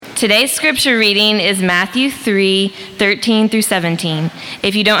Today's scripture reading is Matthew 3:13 through 17.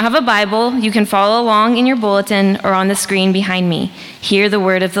 If you don't have a Bible, you can follow along in your bulletin or on the screen behind me. Hear the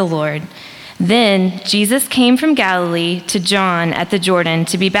word of the Lord. Then Jesus came from Galilee to John at the Jordan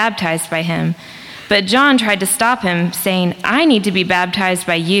to be baptized by him. But John tried to stop him, saying, "I need to be baptized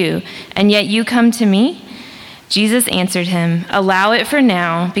by you, and yet you come to me?" Jesus answered him, "Allow it for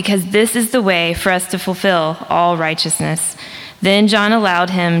now, because this is the way for us to fulfill all righteousness." Then John allowed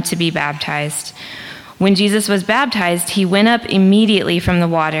him to be baptized. When Jesus was baptized, he went up immediately from the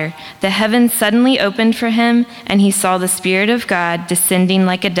water. The heavens suddenly opened for him, and he saw the Spirit of God descending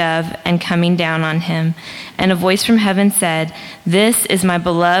like a dove and coming down on him. And a voice from heaven said, "This is my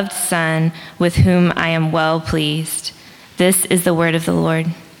beloved Son, with whom I am well pleased." This is the word of the Lord.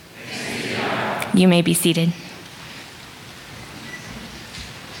 You may be seated.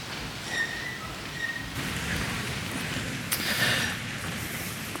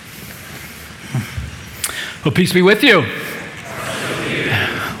 Well, peace be with you.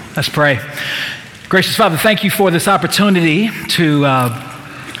 Let's pray. Gracious Father, thank you for this opportunity to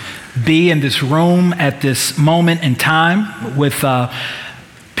be in this room at this moment in time with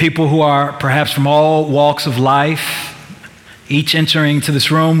people who are perhaps from all walks of life, each entering to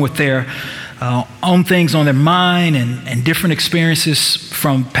this room with their own things on their mind and different experiences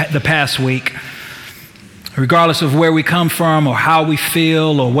from the past week. Regardless of where we come from or how we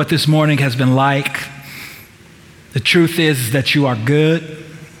feel or what this morning has been like, the truth is that you are good,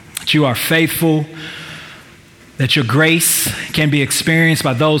 that you are faithful, that your grace can be experienced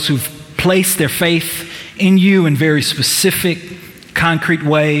by those who've placed their faith in you in very specific, concrete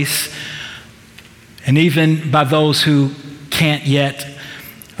ways, and even by those who can't yet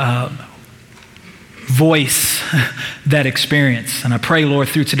voice that experience. And I pray, Lord,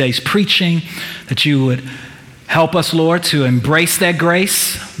 through today's preaching, that you would help us, Lord, to embrace that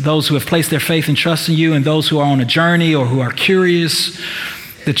grace, those who have placed their faith and trust in you, and those who are on a journey or who are curious,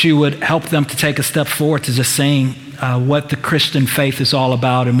 that you would help them to take a step forward to just saying what the Christian faith is all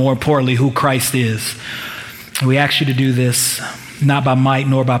about, and more importantly, who Christ is. And we ask you to do this, not by might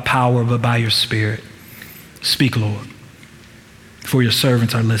nor by power, but by your Spirit. Speak, Lord, for your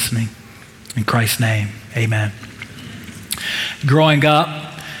servants are listening. In Christ's name, amen. Growing up,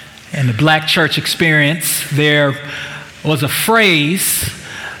 in the black church experience, there was a phrase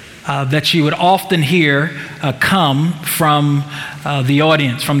that you would often hear come from the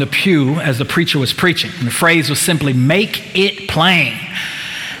audience, from the pew as the preacher was preaching. And the phrase was simply, "Make it plain."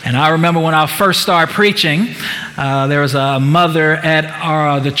 And I remember when I first started preaching, there was a mother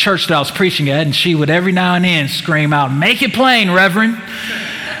at the church that I was preaching at, and she would every now and then scream out, "Make it plain, Reverend."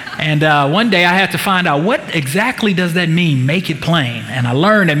 And one day I had to find out, what exactly does that mean, make it plain? And I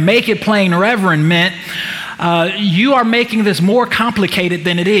learned that make it plain, Reverend, meant you are making this more complicated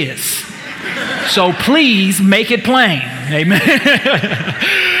than it is. So please make it plain. Amen.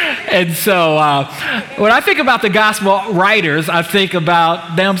 And so when I think about the gospel writers, I think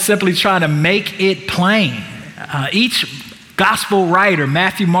about them simply trying to make it plain. Each gospel writer,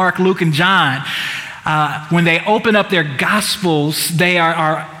 Matthew, Mark, Luke, and John, when they open up their gospels, they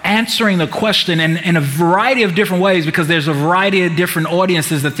are answering the question in a variety of different ways, because there's a variety of different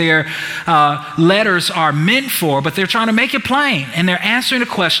audiences that their letters are meant for, but they're trying to make it plain, and they're answering the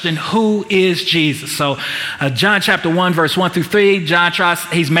question, who is Jesus? So John chapter 1, verse 1 through 3,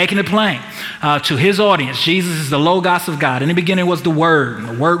 he's making it plain to his audience. Jesus is the Logos of God. In the beginning was the Word, and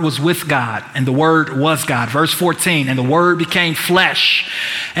the Word was with God, and the Word was God. Verse 14, and the Word became flesh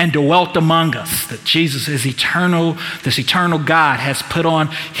and dwelt among us. That Jesus is eternal. This eternal God has put on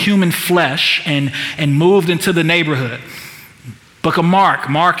human flesh and moved into the neighborhood. Book of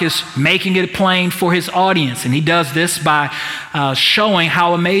Mark is making it plain for his audience, and he does this by showing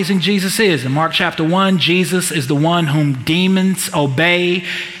how amazing Jesus is. In Mark chapter 1, Jesus is the one whom demons obey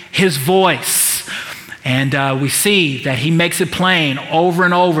his voice. And we see that he makes it plain over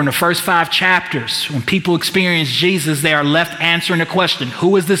and over in the first 5 chapters. When people experience Jesus, they are left answering the question,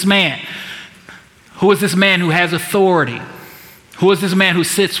 who is this man? Who is this man who has authority? Who is this man who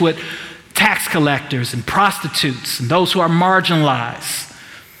sits with tax collectors and prostitutes and those who are marginalized?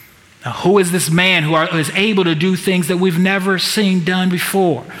 Now, who is this man who is able to do things that we've never seen done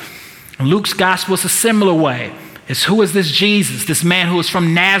before? And Luke's gospel is a similar way. It's who is this Jesus, this man who is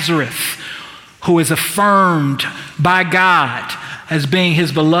from Nazareth, who is affirmed by God as being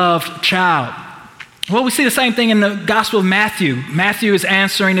his beloved child? Well, we see the same thing in the Gospel of Matthew. Matthew is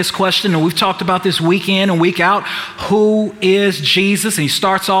answering this question, and we've talked about this week in and week out. Who is Jesus? And he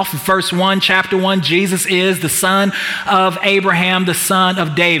starts off in verse 1, chapter 1. Jesus is the son of Abraham, the son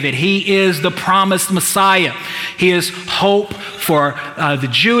of David. He is the promised Messiah. He is hope for the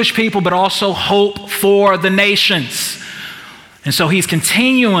Jewish people, but also hope for the nations. And so he's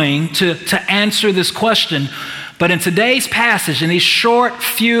continuing to answer this question. But in today's passage, in these short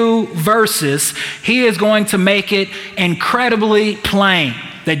few verses, he is going to make it incredibly plain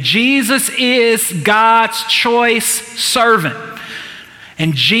that Jesus is God's choice servant.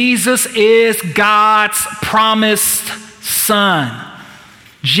 And Jesus is God's promised son.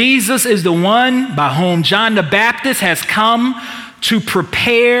 Jesus is the one by whom John the Baptist has come to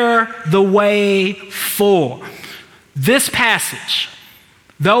prepare the way for. This passage,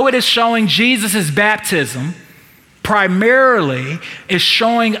 though it is showing Jesus' baptism, primarily is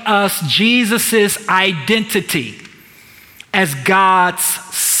showing us Jesus' identity as God's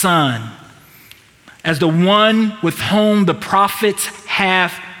son, as the one with whom the prophets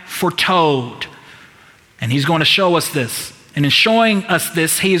have foretold. And he's going to show us this. And in showing us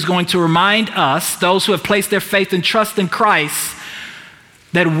this, he is going to remind us, those who have placed their faith and trust in Christ,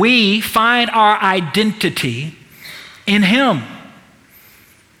 that we find our identity in him.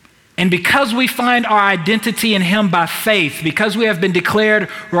 And because we find our identity in him by faith, because we have been declared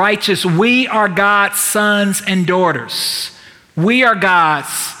righteous, we are God's sons and daughters. We are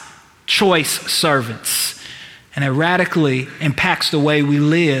God's choice servants. And it radically impacts the way we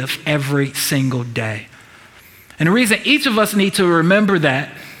live every single day. And the reason each of us need to remember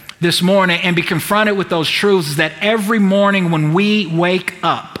that this morning and be confronted with those truths is that every morning when we wake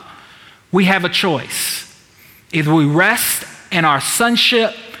up, we have a choice. Either we rest in our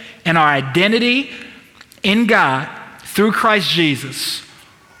sonship and our identity in God through Christ Jesus,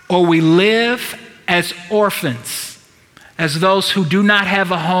 or we live as orphans, as those who do not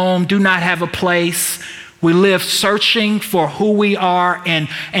have a home, do not have a place. We live searching for who we are and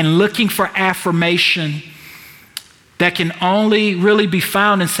looking for affirmation that can only really be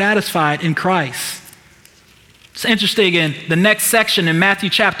found and satisfied in Christ. It's interesting, in the next section in Matthew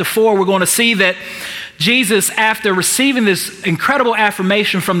chapter 4, we're going to see that Jesus, after receiving this incredible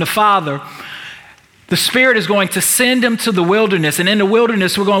affirmation from the Father, the Spirit is going to send him to the wilderness. And in the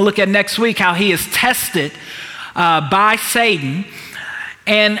wilderness, we're going to look at next week how he is tested by Satan.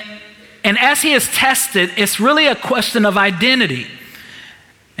 And as he is tested, it's really a question of identity.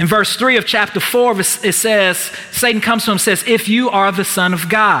 In verse 3 of chapter 4, it says, Satan comes to him and says, if you are the Son of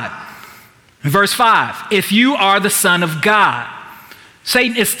God. In verse 5, if you are the Son of God.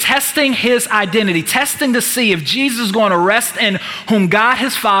 Satan is testing his identity, testing to see if Jesus is going to rest in whom God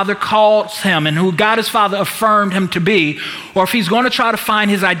his Father calls him and who God his Father affirmed him to be, or if he's going to try to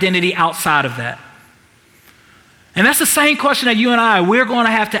find his identity outside of that. And that's the same question that you and we're going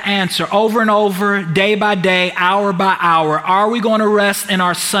to have to answer over and over, day by day, hour by hour. Are we going to rest in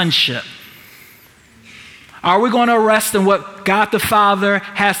our sonship? Are we going to rest in what God the Father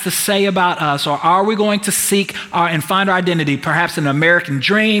has to say about us? Or are we going to seek and find our identity, perhaps in an American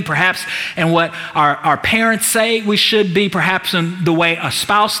dream, perhaps in what our parents say we should be, perhaps in the way a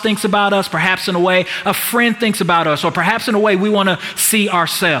spouse thinks about us, perhaps in the way a friend thinks about us, or perhaps in the way we want to see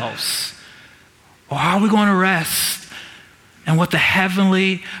ourselves? Or are we going to rest in what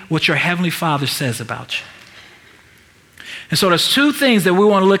your Heavenly Father says about you? And so there's two things that we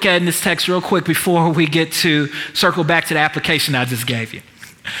want to look at in this text real quick before we get to circle back to the application I just gave you.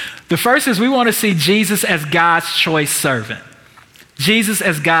 The first is we want to see Jesus as God's choice servant. Jesus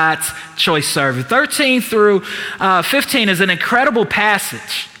as God's choice servant. 13 through 15 is an incredible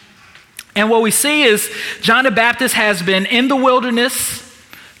passage. And what we see is John the Baptist has been in the wilderness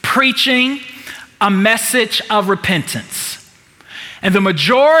preaching a message of repentance. And the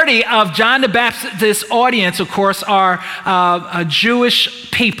majority of John the Baptist's audience, of course, are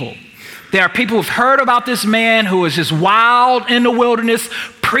Jewish people. They are people who've heard about this man who was just wild in the wilderness,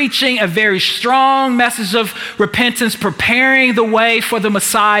 preaching a very strong message of repentance, preparing the way for the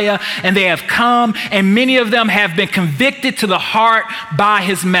Messiah. And they have come, and many of them have been convicted to the heart by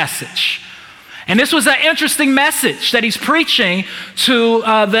his message. And this was an interesting message that he's preaching to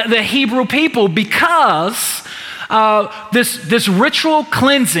the Hebrew people, because this ritual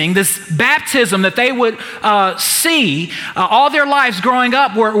cleansing, this baptism that they would see all their lives growing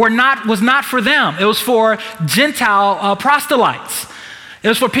up was not for them. It was for Gentile proselytes. It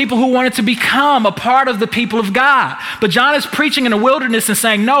was for people who wanted to become a part of the people of God. But John is preaching in the wilderness and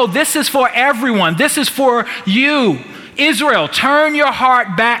saying, no, this is for everyone. This is for you. Israel, turn your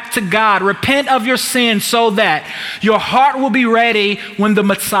heart back to God. Repent of your sins so that your heart will be ready when the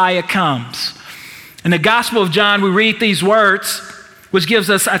Messiah comes. In the Gospel of John, we read these words, which gives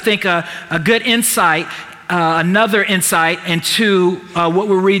us, I think, a good insight, another insight into what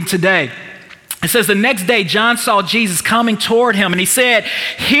we're reading today. It says, the next day, John saw Jesus coming toward him, and he said,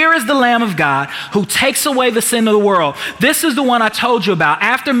 "Here is the Lamb of God who takes away the sin of the world. This is the one I told you about.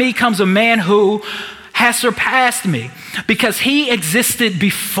 After me comes a man who has surpassed me because he existed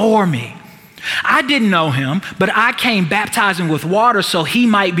before me. I didn't know him, but I came baptizing with water so he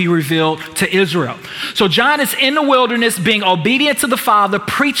might be revealed to Israel." So John is in the wilderness being obedient to the Father,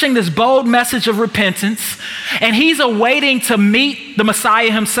 preaching this bold message of repentance, and he's awaiting to meet the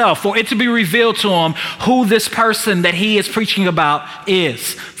Messiah himself, for it to be revealed to him who this person that he is preaching about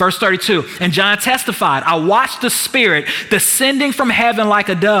is. Verse 32, and John testified, "I watched the Spirit descending from heaven like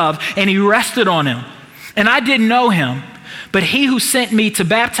a dove, and he rested on him. And I didn't know him, but he who sent me to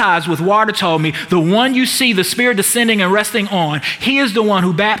baptize with water told me, the one you see the Spirit descending and resting on, he is the one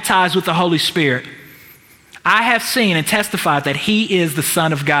who baptized with the Holy Spirit. I have seen and testified that he is the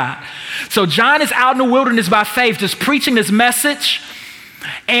Son of God." So John is out in the wilderness by faith, just preaching this message.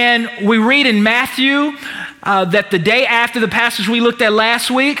 And we read in Matthew that the day after the passage we looked at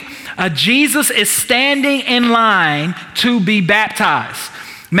last week, Jesus is standing in line to be baptized.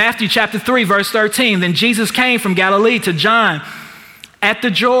 Matthew chapter 3, verse 13, then Jesus came from Galilee to John at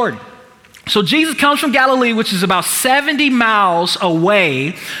the Jordan. So Jesus comes from Galilee, which is about 70 miles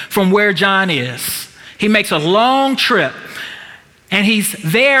away from where John is. He makes a long trip, and he's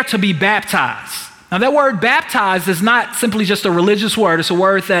there to be baptized. Now that word baptized is not simply just a religious word. It's a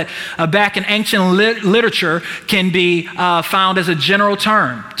word that back in ancient literature can be found as a general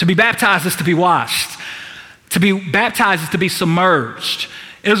term. To be baptized is to be washed. To be baptized is to be submerged.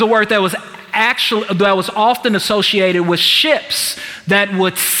 It was a word that was often associated with ships that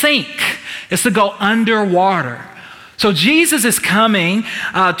would sink. It's to go underwater. So Jesus is coming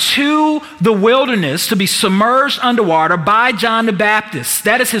to the wilderness to be submerged underwater by John the Baptist.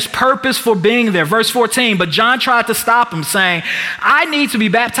 That is his purpose for being there. Verse 14, but John tried to stop him, saying, "I need to be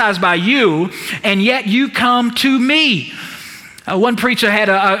baptized by you, and yet you come to me." One preacher had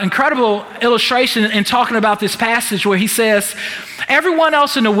an incredible illustration in talking about this passage where he says, everyone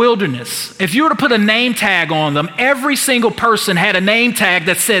else in the wilderness, if you were to put a name tag on them, every single person had a name tag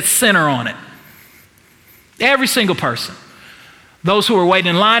that said sinner on it. Every single person. Those who were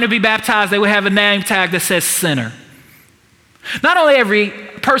waiting in line to be baptized, they would have a name tag that says sinner. Not only every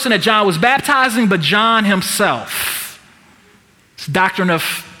person that John was baptizing, but John himself. It's the doctrine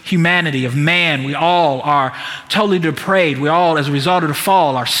of humanity, of man. We all are totally depraved. We all, as a result of the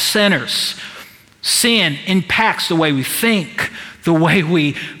fall, are sinners. Sin impacts the way we think, the way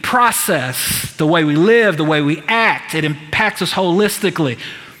we process, the way we live, the way we act. It impacts us holistically.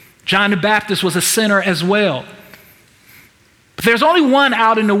 John the Baptist was a sinner as well. But there's only one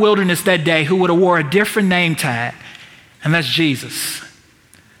out in the wilderness that day who would have wore a different name tag, and that's Jesus.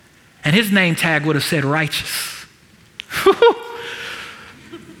 And his name tag would have said righteous.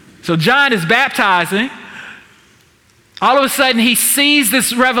 So John is baptizing. All of a sudden, he sees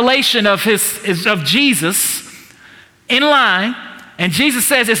this revelation of Jesus in line, and Jesus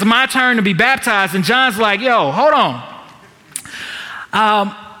says, "It's my turn to be baptized." And John's like, "Yo, hold on.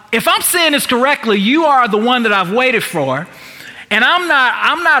 If I'm saying this correctly, you are the one that I've waited for, and I'm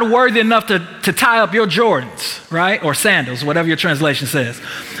not worthy enough to tie up your Jordans, right? Or sandals, whatever your translation says."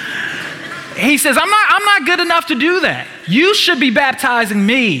 He says, I'm not good enough to do that. You should be baptizing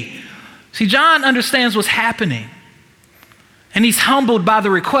me. See, John understands what's happening, and he's humbled by the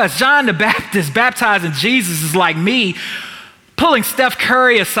request. John the Baptist baptizing Jesus is like me pulling Steph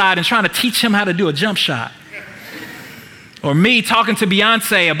Curry aside and trying to teach him how to do a jump shot. Or me talking to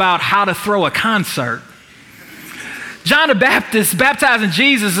Beyonce about how to throw a concert. John the Baptist baptizing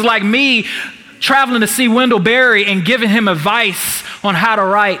Jesus is like me traveling to see Wendell Berry and giving him advice on how to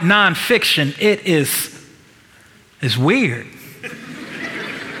write nonfiction. It's weird.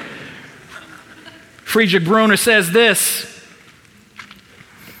 Friedrich Brunner says this,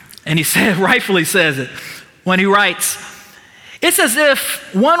 and he rightfully says it when he writes, "It's as if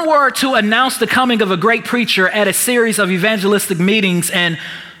one were to announce the coming of a great preacher at a series of evangelistic meetings, and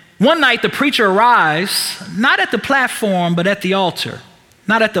one night the preacher arrives, not at the platform, but at the altar,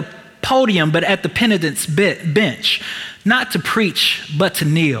 not at the podium, but at the penitent's bench, not to preach, but to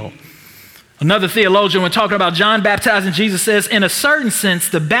kneel." Another theologian, when talking about John baptizing Jesus, says, in a certain sense,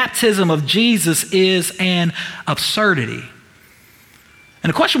 the baptism of Jesus is an absurdity.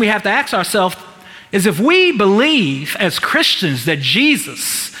 And the question we have to ask ourselves is, if we believe as Christians that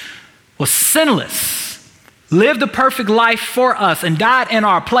Jesus was sinless, lived a perfect life for us, and died in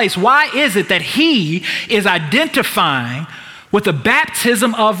our place, why is it that he is identifying with the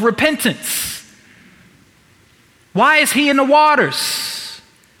baptism of repentance? Why is he in the waters?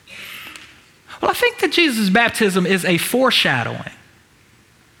 Well, I think that Jesus' baptism is a foreshadowing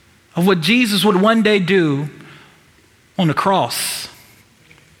of what Jesus would one day do on the cross.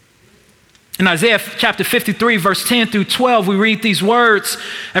 In Isaiah chapter 53, verse 10 through 12, we read these words,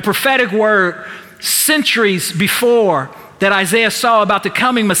 a prophetic word centuries before that Isaiah saw about the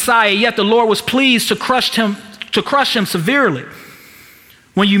coming Messiah, yet the Lord was pleased to crush him severely.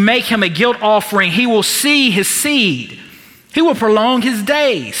 When you make him a guilt offering, he will see his seed. He will prolong his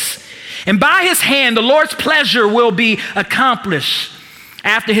days. And by his hand, the Lord's pleasure will be accomplished.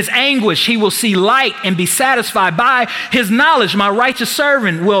 After his anguish, he will see light and be satisfied. By his knowledge, my righteous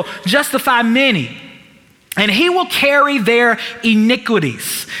servant will justify many, and he will carry their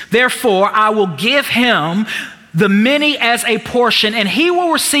iniquities. Therefore, I will give him the many as a portion, and he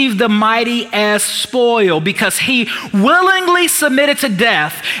will receive the mighty as spoil, because he willingly submitted to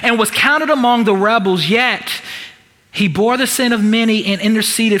death and was counted among the rebels, yet he bore the sin of many and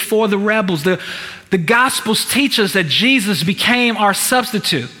interceded for the rebels. The Gospels teach us that Jesus became our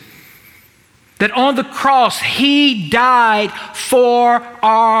substitute, that on the cross he died for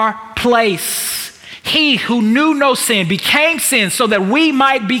our place. He who knew no sin became sin so that we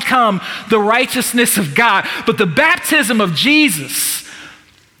might become the righteousness of God. But the baptism of Jesus,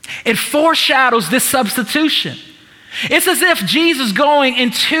 it foreshadows this substitution. It's as if Jesus going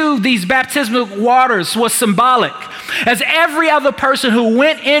into these baptismal waters was symbolic, as every other person who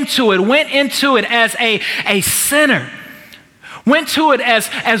went into it as a sinner, went to it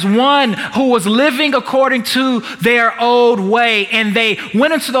as one who was living according to their old way. And they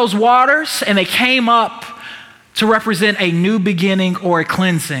went into those waters and they came up to represent a new beginning or a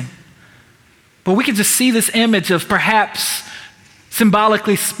cleansing. But we can just see this image of, perhaps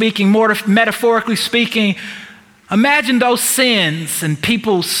symbolically speaking, more metaphorically speaking, imagine those sins and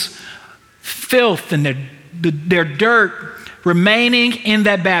people's filth and their dirt remaining in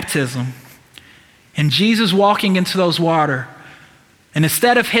that baptism. And Jesus walking into those water. And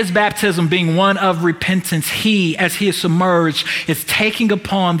instead of his baptism being one of repentance, he, as he is submerged, is taking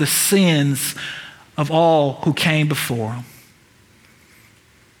upon the sins of all who came before him.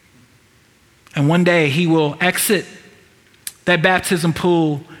 And one day he will exit that baptism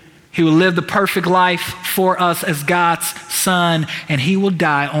pool. He will live the perfect life for us as God's son, and he will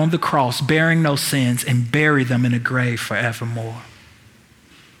die on the cross bearing those sins and bury them in a grave forevermore.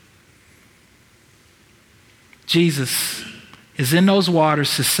 Jesus is in those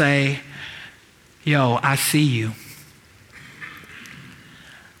waters to say, yo, I see you.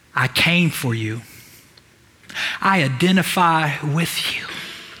 I came for you. I identify with you.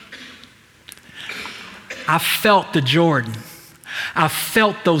 I felt the Jordan. I've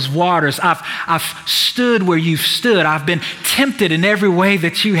felt those waters. I've stood where you've stood. I've been tempted in every way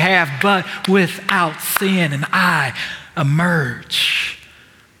that you have, but without sin. And I emerge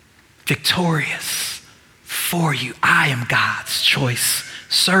victorious for you. I am God's choice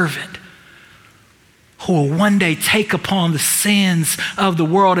servant who will one day take upon the sins of the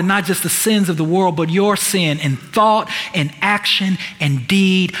world, and not just the sins of the world, but your sin in thought and action and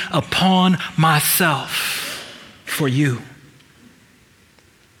deed upon myself for you.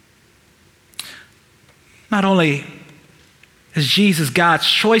 Not only is Jesus God's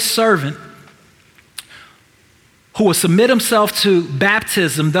choice servant who will submit himself to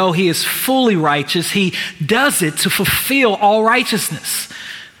baptism, though he is fully righteous, he does it to fulfill all righteousness.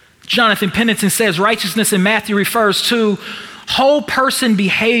 Jonathan Pennington says righteousness in Matthew refers to whole person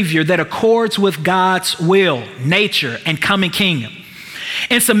behavior that accords with God's will, nature, and coming kingdom.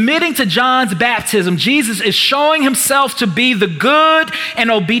 In submitting to John's baptism, Jesus is showing himself to be the good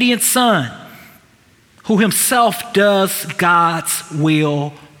and obedient son who himself does God's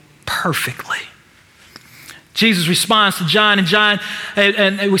will perfectly. Jesus responds to John,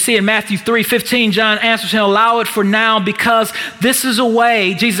 and we see in Matthew 3:15, John answers him, allow it for now, because this is a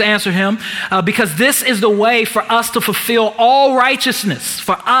way, Jesus answered him, because this is the way for us to fulfill all righteousness,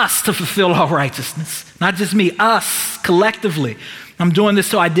 not just me, us collectively. I'm doing this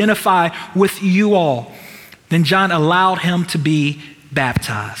to identify with you all. Then John allowed him to be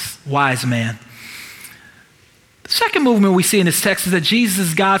baptized. Wise man. The second movement we see in this text is that Jesus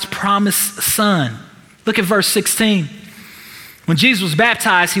is God's promised son. Look at verse 16. When Jesus was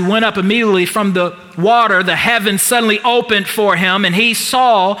baptized, he went up immediately from the water. The heavens suddenly opened for him, and he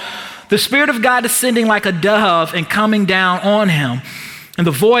saw the Spirit of God descending like a dove and coming down on him. And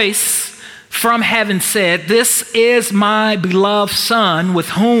the voice from heaven said, "This is my beloved Son, with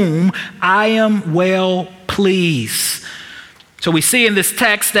whom I am well pleased." So we see in this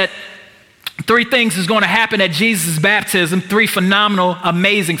text that Three things is going to happen at Jesus' baptism, three phenomenal,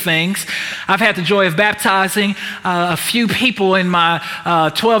 amazing things. I've had the joy of baptizing a few people in my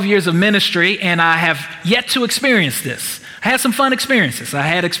 12 years of ministry, and I have yet to experience this. I had some fun experiences. I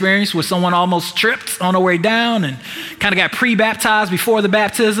had experience where someone almost tripped on the way down and kind of got pre-baptized before the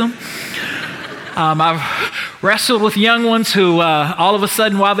baptism. I've wrestled with young ones who all of a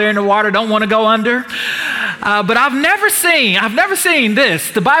sudden while they're in the water don't want to go under. But I've never seen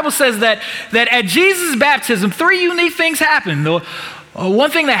this. The Bible says that at Jesus' baptism, three unique things happen. The one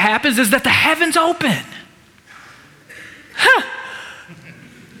thing that happens is that the heavens open.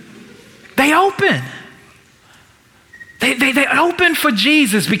 They open. They open for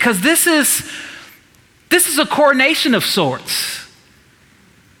Jesus because this is a coronation of sorts.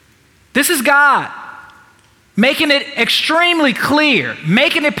 This is God making it extremely clear,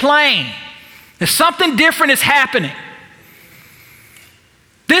 making it plain that something different is happening.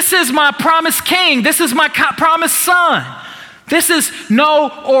 This is my promised king. This is my promised son. This is no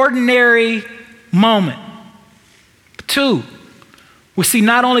ordinary moment. Two, we see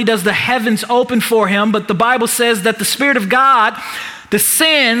not only does the heavens open for him, but the Bible says that the Spirit of God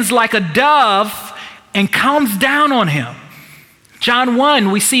descends like a dove and comes down on him. John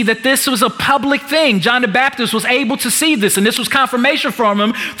 1, we see that this was a public thing. John the Baptist was able to see this, and this was confirmation from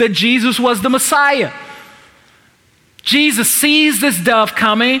him that Jesus was the Messiah. Jesus sees this dove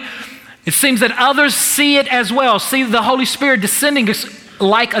coming. It seems that others see it as well, see the Holy Spirit descending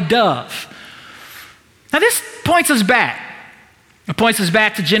like a dove. Now this points us back. It points us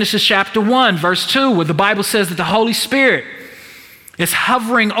back to Genesis chapter 1, verse 2, where the Bible says that the Holy Spirit is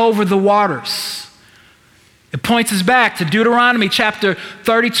hovering over the waters. It points us back to Deuteronomy chapter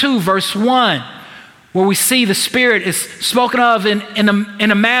 32, verse 1, where we see the Spirit is spoken of in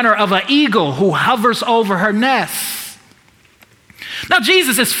a manner of an eagle who hovers over her nest. Now,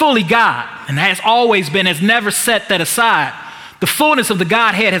 Jesus is fully God and has always been, has never set that aside. The fullness of the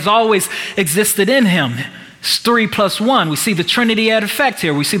Godhead has always existed in him. It's 3 plus 1. We see the Trinity at effect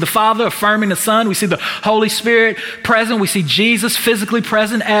here. We see the Father affirming the Son. We see the Holy Spirit present. We see Jesus physically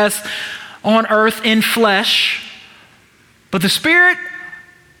present as on earth in flesh. But the Spirit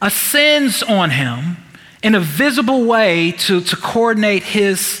ascends on him in a visible way to coordinate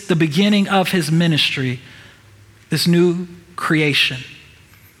the beginning of his ministry, this new creation.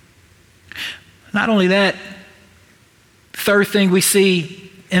 Not only that, third thing we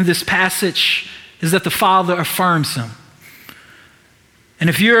see in this passage is that the Father affirms him. And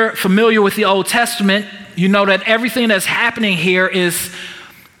if you're familiar with the Old Testament, you know that everything that's happening here is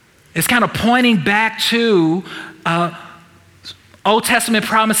kind of pointing back to Old Testament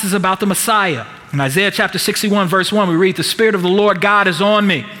promises about the Messiah. In Isaiah chapter 61, verse 1, we read, "The Spirit of the Lord God is on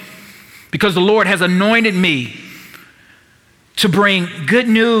me, because the Lord has anointed me to bring good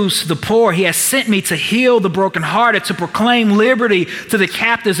news to the poor. He has sent me to heal the brokenhearted, to proclaim liberty to the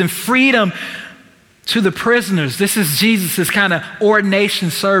captives and freedom to the prisoners." This is Jesus' kind of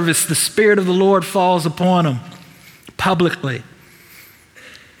ordination service. The Spirit of the Lord falls upon him publicly.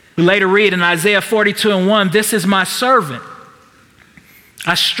 We later read in Isaiah 42:1, "This is my servant.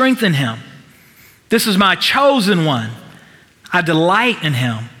 I strengthen him. This is my chosen one. I delight in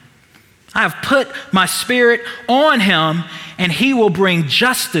him. I have put my Spirit on him, and he will bring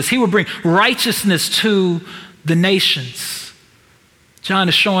justice. He will bring righteousness to the nations." John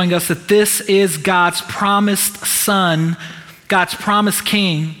is showing us that this is God's promised son, God's promised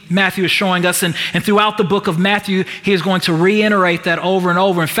king. Matthew is showing us, and throughout the book of Matthew, he is going to reiterate that over and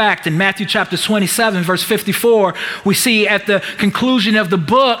over. In fact, in Matthew chapter 27, verse 54, we see at the conclusion of the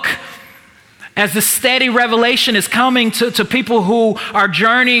book, as the steady revelation is coming to people who are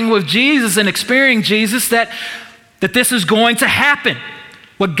journeying with Jesus and experiencing Jesus, that this is going to happen.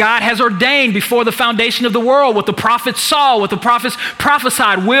 What God has ordained before the foundation of the world, what the prophets saw, what the prophets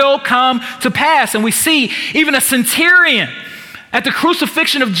prophesied will come to pass. And we see even a centurion at the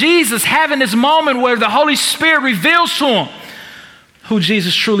crucifixion of Jesus having this moment where the Holy Spirit reveals to him who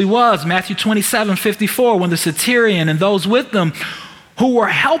Jesus truly was. Matthew 27:54, when the centurion and those with them who were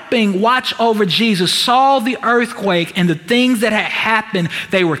helping watch over Jesus saw the earthquake and the things that had happened,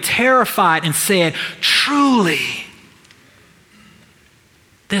 they were terrified and said, "Truly,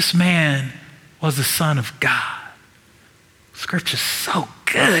 this man was the Son of God." Scripture's so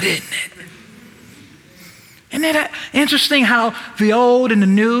good, isn't it? Isn't it interesting how the old and the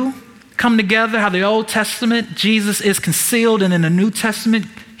new come together, how the Old Testament, Jesus is concealed, and in the New Testament,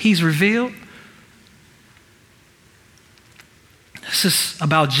 he's revealed? This is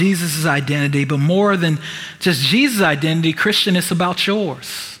about Jesus' identity, but more than just Jesus' identity, Christian, it's about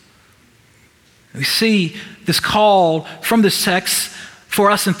yours. We see this call from this text for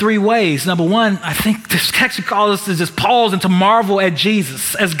us in three ways. Number one, I think this text calls us to just pause and to marvel at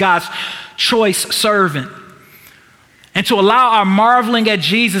Jesus as God's choice servant. And to allow our marveling at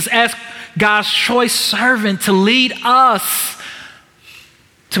Jesus as God's choice servant to lead us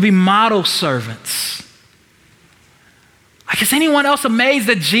to be model servants. Like, is anyone else amazed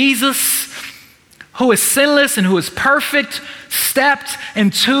that Jesus, who is sinless and who is perfect, stepped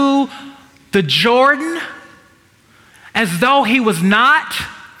into the Jordan as though he was not,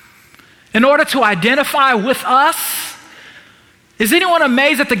 in order to identify with us? Is anyone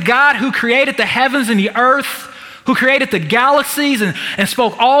amazed that the God who created the heavens and the earth, who created the galaxies and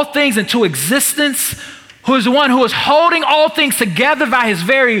spoke all things into existence, who is the one who is holding all things together by his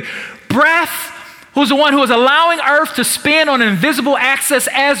very breath, who's the one who is allowing earth to spin on an invisible axis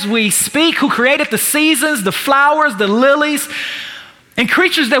as we speak, who created the seasons, the flowers, the lilies, and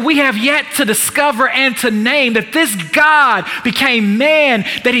creatures that we have yet to discover and to name, that this God became man,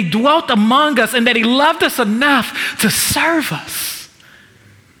 that he dwelt among us, and that he loved us enough to serve us.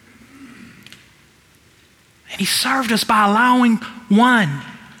 And he served us by allowing one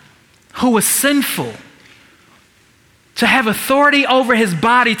who was sinful to have authority over his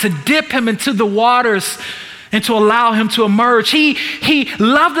body, to dip him into the waters and to allow him to emerge. He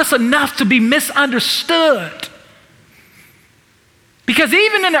loved us enough to be misunderstood. Because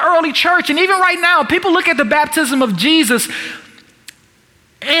even in the early church, and even right now, people look at the baptism of Jesus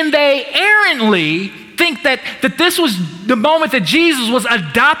and they errantly think that this was the moment that Jesus was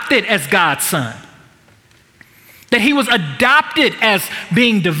adopted as God's son. That he was adopted as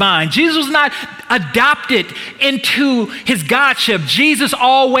being divine. Jesus was not adopted into his godship. Jesus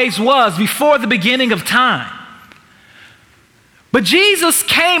always was before the beginning of time. But Jesus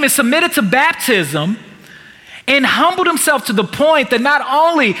came and submitted to baptism and humbled himself to the point that not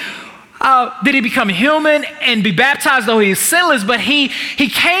only did he become human and be baptized though he is sinless, but he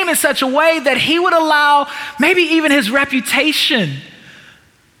came in such a way that he would allow maybe even his reputation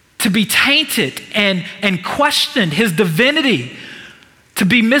to be tainted and questioned, his divinity to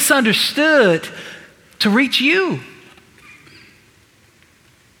be misunderstood, to reach you.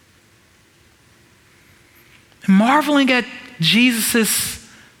 And marveling at Jesus'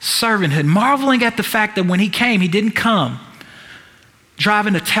 servanthood, marveling at the fact that when he came, he didn't come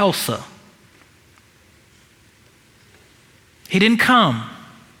driving a Tesla. He didn't come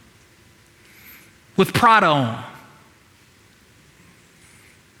with Prada on.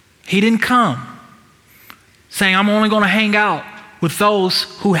 He didn't come saying, I'm only going to hang out with those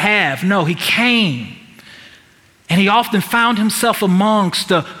who have. No, he came. And he often found himself amongst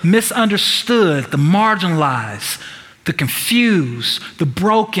the misunderstood, the marginalized, the confused, the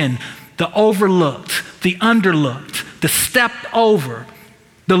broken, the overlooked, the underlooked, the stepped over,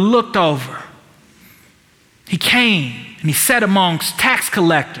 the looked over. He came and he sat amongst tax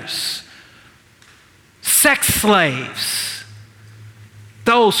collectors, sex slaves,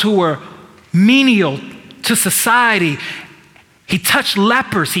 those who were menial to society. He touched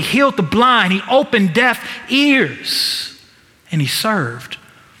lepers, he healed the blind, he opened deaf ears, and he served.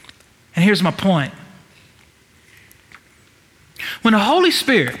 And here's my point. When the Holy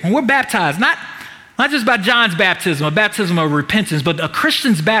Spirit, when we're baptized, not just by John's baptism, a baptism of repentance, but a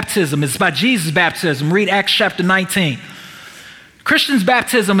Christian's baptism is by Jesus' baptism. Read Acts chapter 19. Christian's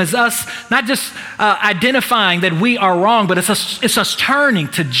baptism is us not just identifying that we are wrong, but it's us turning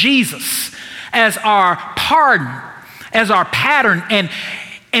to Jesus as our pardon, as our pattern, and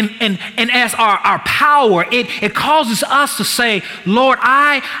as our power. It causes us to say, Lord,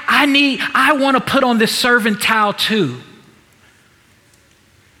 I want to put on this servant towel too.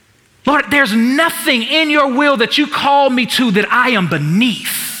 Lord, there's nothing in your will that you call me to that I am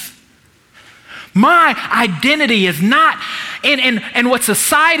beneath. My identity is not in what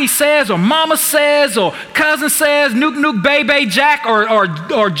society says or mama says or cousin says, Nuke, Baby, Jack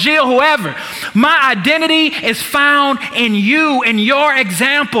or Jill, whoever. My identity is found in you and your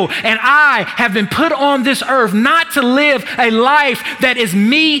example. And I have been put on this earth not to live a life that is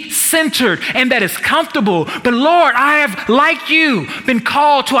me-centered and that is comfortable. But Lord, I have, like you, been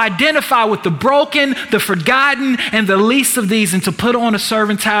called to identify with the broken, the forgotten, and the least of these, and to put on a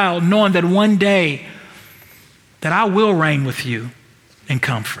servant towel, knowing that one day that I will reign with you in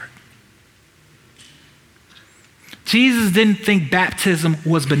comfort. Jesus didn't think baptism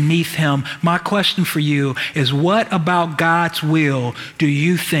was beneath him. My question for you is, what about God's will do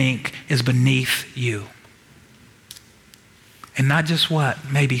you think is beneath you? And not just what,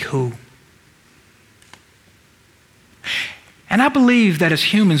 maybe who. And I believe that as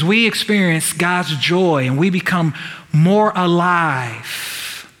humans, we experience God's joy and we become more alive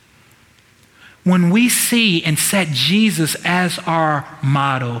when we see and set Jesus as our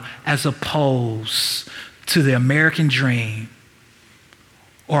model as opposed to the American dream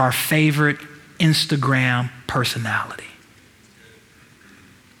or our favorite Instagram personality.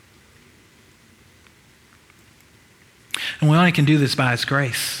 And we only can do this by His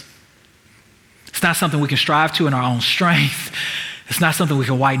grace. It's not something we can strive to in our own strength. It's not something we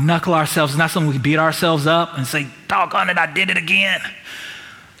can white knuckle ourselves. It's not something we can beat ourselves up and say, doggone it, I did it again.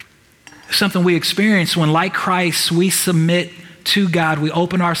 It's something we experience when, like Christ, we submit to God. We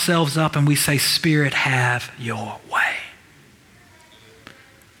open ourselves up and we say, Spirit, have your way.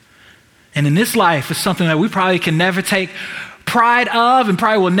 And in this life, it's something that we probably can never take pride of and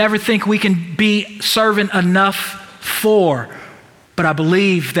probably will never think we can be servant enough for. But I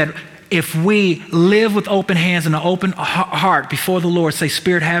believe that if we live with open hands and an open heart before the Lord, say,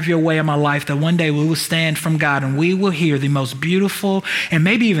 Spirit, have your way in my life, that one day we will stand from God and we will hear the most beautiful and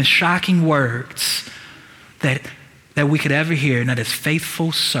maybe even shocking words that we could ever hear, and that is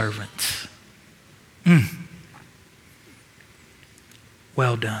faithful servant.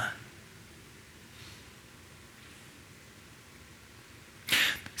 Well done.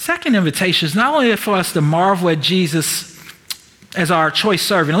 Second invitation is not only for us to marvel at Jesus as our choice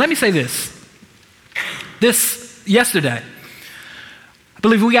servant. And let me say this. Yesterday, I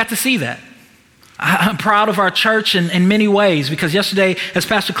believe we got to see that. I'm proud of our church in many ways, because yesterday, as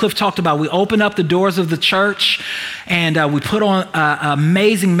Pastor Cliff talked about, we opened up the doors of the church and we put on an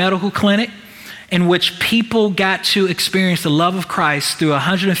amazing medical clinic in which people got to experience the love of Christ through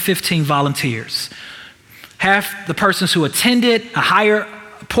 115 volunteers. Half the persons who attended, a higher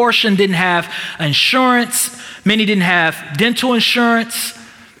portion didn't have insurance. Many didn't have dental insurance.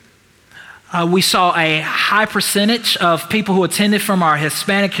 We saw a high percentage of people who attended from our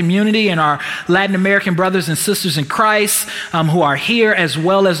Hispanic community and our Latin American brothers and sisters in Christ who are here, as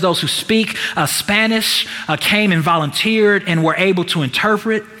well as those who speak Spanish, came and volunteered and were able to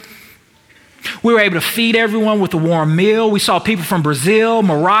interpret. We were able to feed everyone with a warm meal. We saw people from Brazil,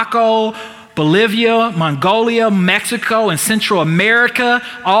 Morocco, Bolivia, Mongolia, Mexico, and Central America,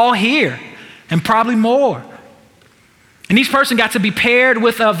 all here, and probably more. And each person got to be paired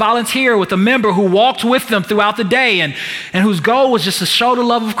with a volunteer, with a member who walked with them throughout the day and whose goal was just to show the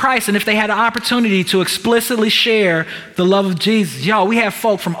love of Christ. And if they had an opportunity to explicitly share the love of Jesus. Y'all, we have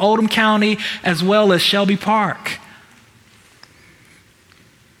folk from Oldham County as well as Shelby Park.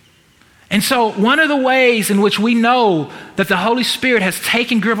 And so one of the ways in which we know that the Holy Spirit has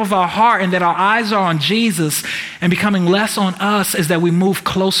taken grip of our heart and that our eyes are on Jesus and becoming less on us is that we move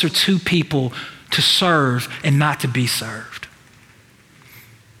closer to people to serve and not to be served.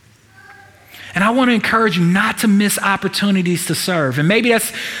 And I want to encourage you not to miss opportunities to serve. And maybe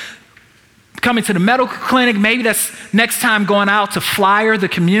that's coming to the medical clinic. Maybe that's next time going out to flyer the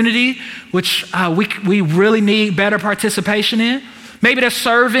community, which we really need better participation in. Maybe that's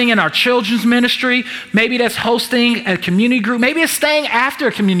serving in our children's ministry. Maybe that's hosting a community group. Maybe it's staying after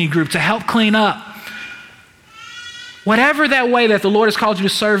a community group to help clean up. Whatever that way that the Lord has called you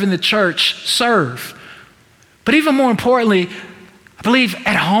to serve in the church, serve. But even more importantly, I believe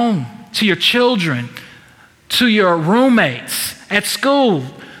at home, to your children, to your roommates, at school,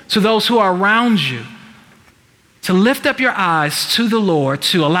 to those who are around you, to lift up your eyes to the Lord,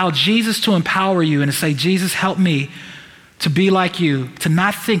 to allow Jesus to empower you and to say, Jesus, help me to be like you, to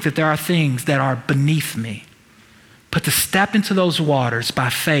not think that there are things that are beneath me, but to step into those waters by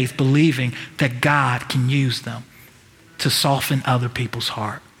faith, believing that God can use them to soften other people's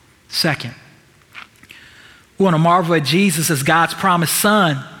heart. Second, we want to marvel at Jesus as God's promised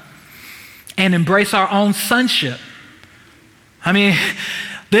son and embrace our own sonship. I mean,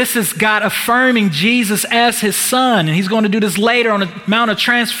 this is God affirming Jesus as his son, and he's going to do this later on the Mount of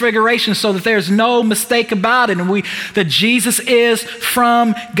Transfiguration so that there's no mistake about it, and that Jesus is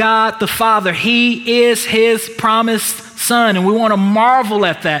from God the Father. He is his promised son, and we want to marvel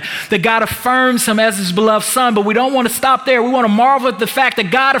at that God affirms him as his beloved son, but we don't want to stop there. We want to marvel at the fact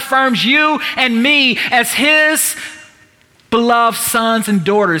that God affirms you and me as his beloved sons and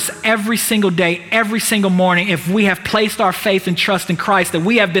daughters every single day, every single morning, if we have placed our faith and trust in Christ, that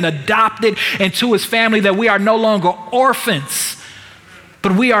we have been adopted into his family, that we are no longer orphans,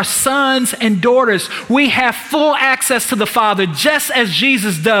 but we are sons and daughters. We have full access to the Father just as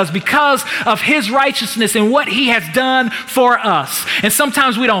Jesus does because of his righteousness and what he has done for us. And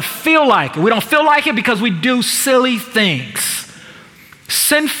sometimes we don't feel like it. We don't feel like it because we do silly things.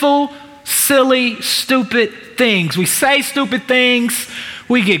 Sinful, silly, stupid things. We say stupid things.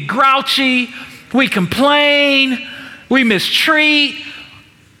 We get grouchy. We complain. We mistreat.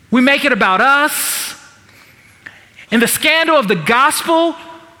 We make it about us. And the scandal of the gospel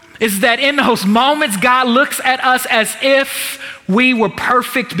is that in those moments, God looks at us as if we were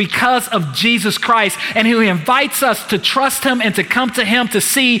perfect because of Jesus Christ, and He invites us to trust Him and to come to Him to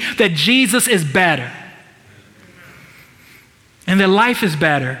see that Jesus is better. And that life is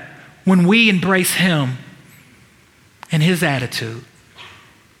better when we embrace Him and His attitude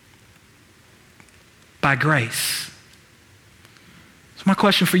by grace. So my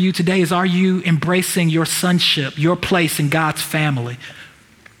question for you today is, are you embracing your sonship, your place in God's family?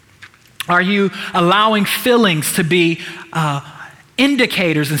 Are you allowing feelings to be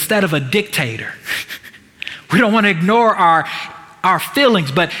indicators instead of a dictator? We don't want to ignore our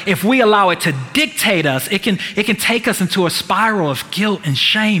feelings, but if we allow it to dictate us, it can take us into a spiral of guilt and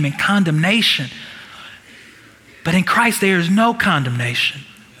shame and condemnation. But in Christ, there is no condemnation.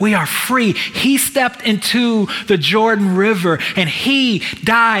 We are free. He stepped into the Jordan River and He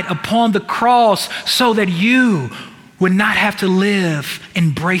died upon the cross so that you would not have to live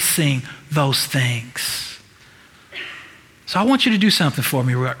embracing those things. So I want you to do something for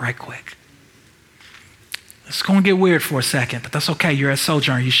me right quick. It's going to get weird for a second, but that's okay. You're at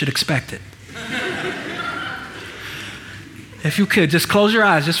Sojourn. You should expect it. If you could, just close your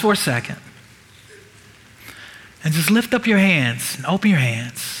eyes just for a second. And just lift up your hands and open your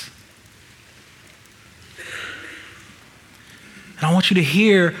hands. And I want you to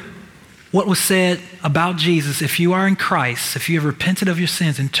hear what was said about Jesus. If you are in Christ, if you have repented of your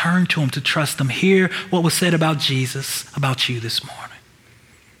sins and turned to Him to trust Him, hear what was said about Jesus, about you this morning.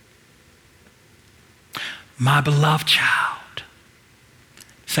 My beloved child,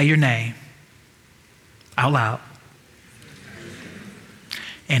 say your name out loud,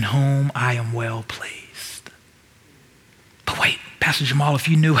 in whom I am well pleased. But wait, Pastor Jamal, if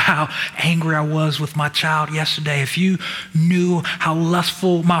you knew how angry I was with my child yesterday, if you knew how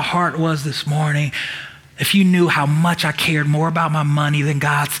lustful my heart was this morning, if you knew how much I cared more about my money than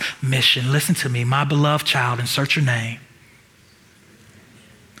God's mission, listen to me, my beloved child, insert your name,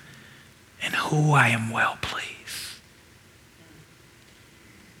 in whom I am well pleased.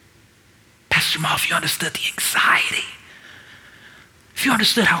 Pastor Jamal, if you understood the anxiety, if you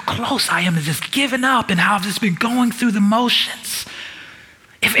understood how close I am to just giving up and how I've just been going through the motions,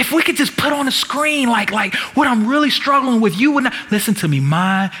 if we could just put on a screen like what I'm really struggling with, you would not. Listen to me,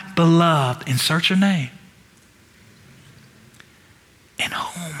 my beloved, insert your name, in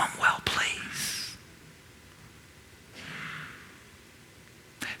whom I'm well pleased.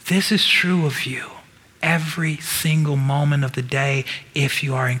 This is true of you every single moment of the day if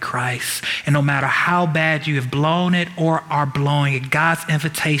you are in Christ. And no matter how bad you have blown it or are blowing it, God's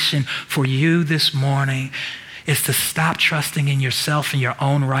invitation for you this morning is to stop trusting in yourself and your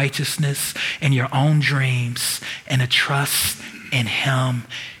own righteousness and your own dreams, and to trust in Him,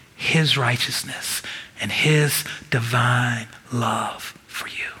 His righteousness, and His divine love for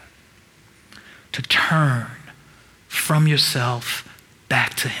you. To turn from yourself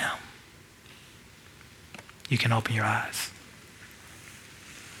back to Him. You can open your eyes.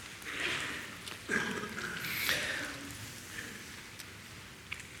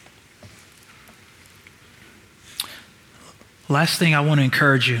 Last thing I want to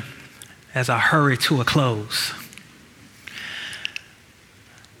encourage you as I hurry to a close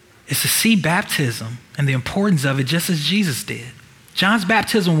is to see baptism and the importance of it just as Jesus did. John's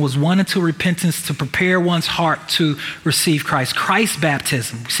baptism was one unto repentance to prepare one's heart to receive Christ. Christ's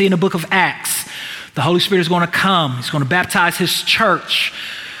baptism, we see in the book of Acts, the Holy Spirit is going to come. He's going to baptize His church.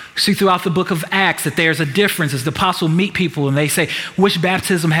 We see throughout the book of Acts that there's a difference as the apostles meet people and they say, which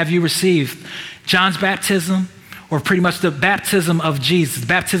baptism have you received? John's baptism, or pretty much the baptism of Jesus, the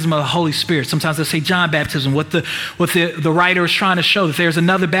baptism of the Holy Spirit. Sometimes they'll say John baptism. What the writer is trying to show, that there's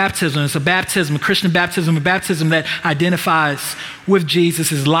another baptism. It's a baptism, a Christian baptism, a baptism that identifies with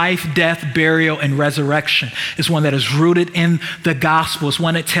Jesus' life, death, burial, and resurrection. It's one that is rooted in the gospel. It's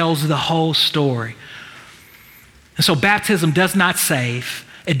one that tells the whole story. And so baptism does not save.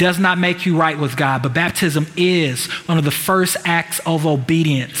 It does not make you right with God, but baptism is one of the first acts of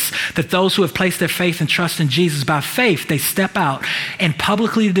obedience that those who have placed their faith and trust in Jesus by faith, they step out and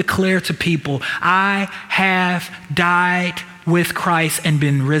publicly declare to people, I have died with Christ and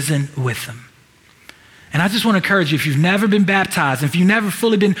been risen with Him. And I just want to encourage you, if you've never been baptized, if you've never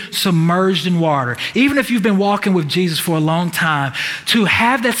fully been submerged in water, even if you've been walking with Jesus for a long time, to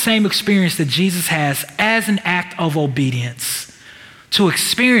have that same experience that Jesus has as an act of obedience. To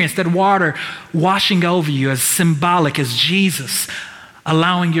experience that water washing over you as symbolic as Jesus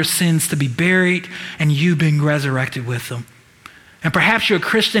allowing your sins to be buried and you being resurrected with them. And perhaps you're a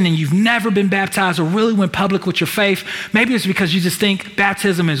Christian and you've never been baptized or really went public with your faith. Maybe it's because you just think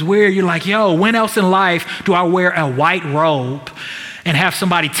baptism is weird. You're like, yo, when else in life do I wear a white robe and have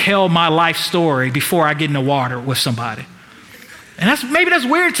somebody tell my life story before I get in the water with somebody. And maybe that's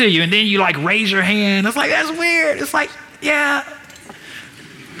weird to you. And then you like raise your hand. It's like, that's weird. It's like, yeah.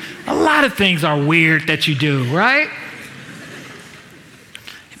 A lot of things are weird that you do, right?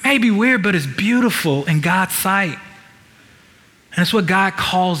 It may be weird, but it's beautiful in God's sight. And it's what God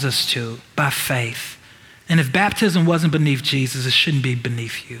calls us to by faith. And if baptism wasn't beneath Jesus, it shouldn't be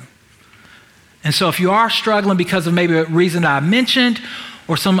beneath you. And so if you are struggling because of maybe a reason that I mentioned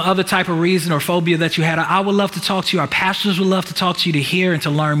or some other type of reason or phobia that you had, I would love to talk to you. Our pastors would love to talk to you to hear and to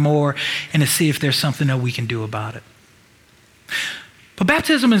learn more and to see if there's something that we can do about it. But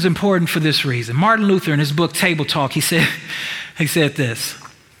baptism is important for this reason. Martin Luther, in his book Table Talk, he said this.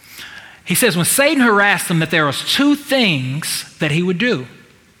 He says, when Satan harassed him, that there was two things that he would do.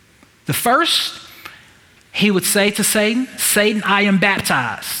 The first, he would say to Satan, Satan, I am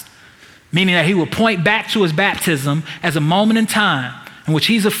baptized. Meaning that he would point back to his baptism as a moment in time in which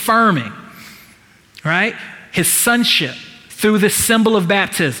he's affirming, right, his sonship through this symbol of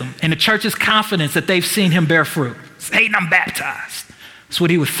baptism and the church's confidence that they've seen him bear fruit. Satan, I'm baptized. That's what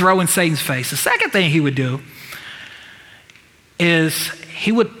he would throw in Satan's face. The second thing he would do is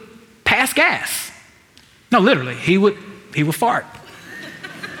he would pass gas. No, literally, he would fart.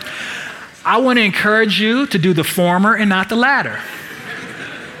 I want to encourage you to do the former and not the latter.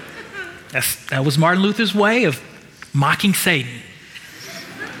 That was Martin Luther's way of mocking Satan.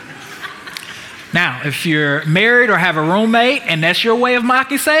 Now, if you're married or have a roommate and that's your way of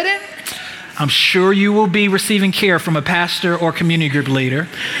mocking Satan, I'm sure you will be receiving care from a pastor or community group leader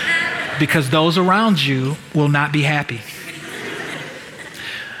because those around you will not be happy.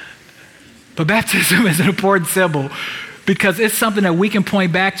 But baptism is an important symbol because it's something that we can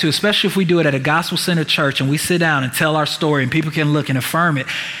point back to, especially if we do it at a gospel-centered church and we sit down and tell our story and people can look and affirm it.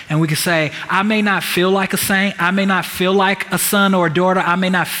 And we can say, I may not feel like a saint. I may not feel like a son or a daughter. I may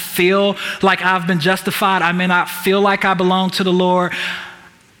not feel like I've been justified. I may not feel like I belong to the Lord.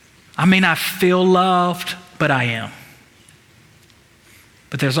 I may not feel loved, but I am.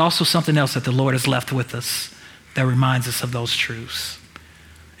 But there's also something else that the Lord has left with us that reminds us of those truths.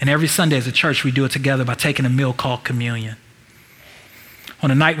 And every Sunday as a church, we do it together by taking a meal called communion. On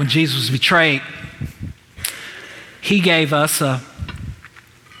the night when Jesus was betrayed, he gave us a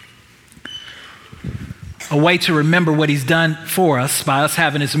way to remember what he's done for us by us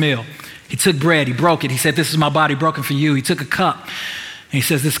having this meal. He took bread, he broke it. He said, this is my body broken for you. He took a cup, and he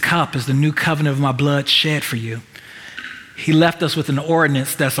says, this cup is the new covenant of my blood shed for you. He left us with an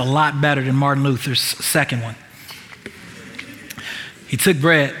ordinance that's a lot better than Martin Luther's second one. He took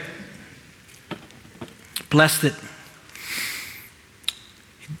bread, blessed it.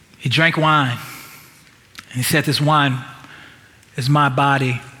 He drank wine, and he said, this wine is my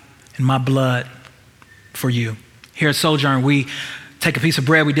body and my blood for you. Here at Sojourn, we take a piece of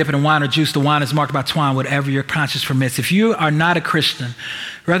bread, we dip it in wine or juice. The wine is marked by twine, whatever your conscience permits. If you are not a Christian,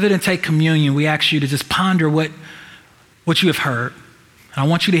 rather than take communion, we ask you to just ponder what you have heard. And I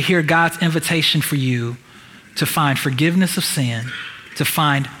want you to hear God's invitation for you to find forgiveness of sin, to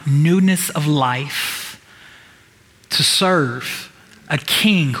find newness of life, to serve a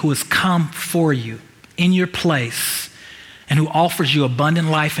king who has come for you in your place and who offers you abundant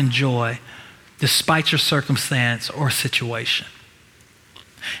life and joy despite your circumstance or situation.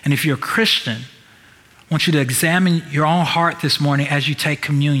 And if you're a Christian, I want you to examine your own heart this morning as you take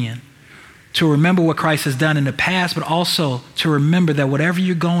communion, to remember what Christ has done in the past, but also to remember that whatever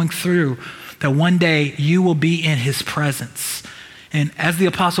you're going through, that one day you will be in his presence. And as the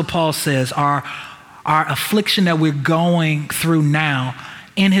Apostle Paul says, our affliction that we're going through now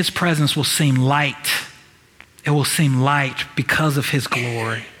in his presence will seem light. It will seem light because of his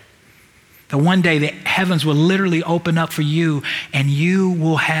glory. That one day the heavens will literally open up for you and you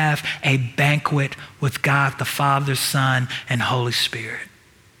will have a banquet with God, the Father, Son, and Holy Spirit.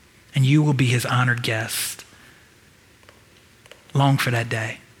 And you will be his honored guest. Long for that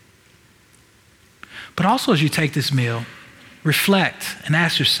day. But also as you take this meal, reflect and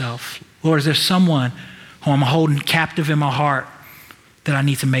ask yourself, Lord, is there someone who I'm holding captive in my heart that I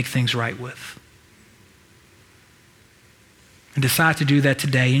need to make things right with? And decide to do that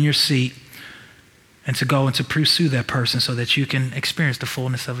today in your seat and to go and to pursue that person so that you can experience the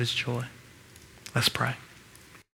fullness of his joy. Let's pray.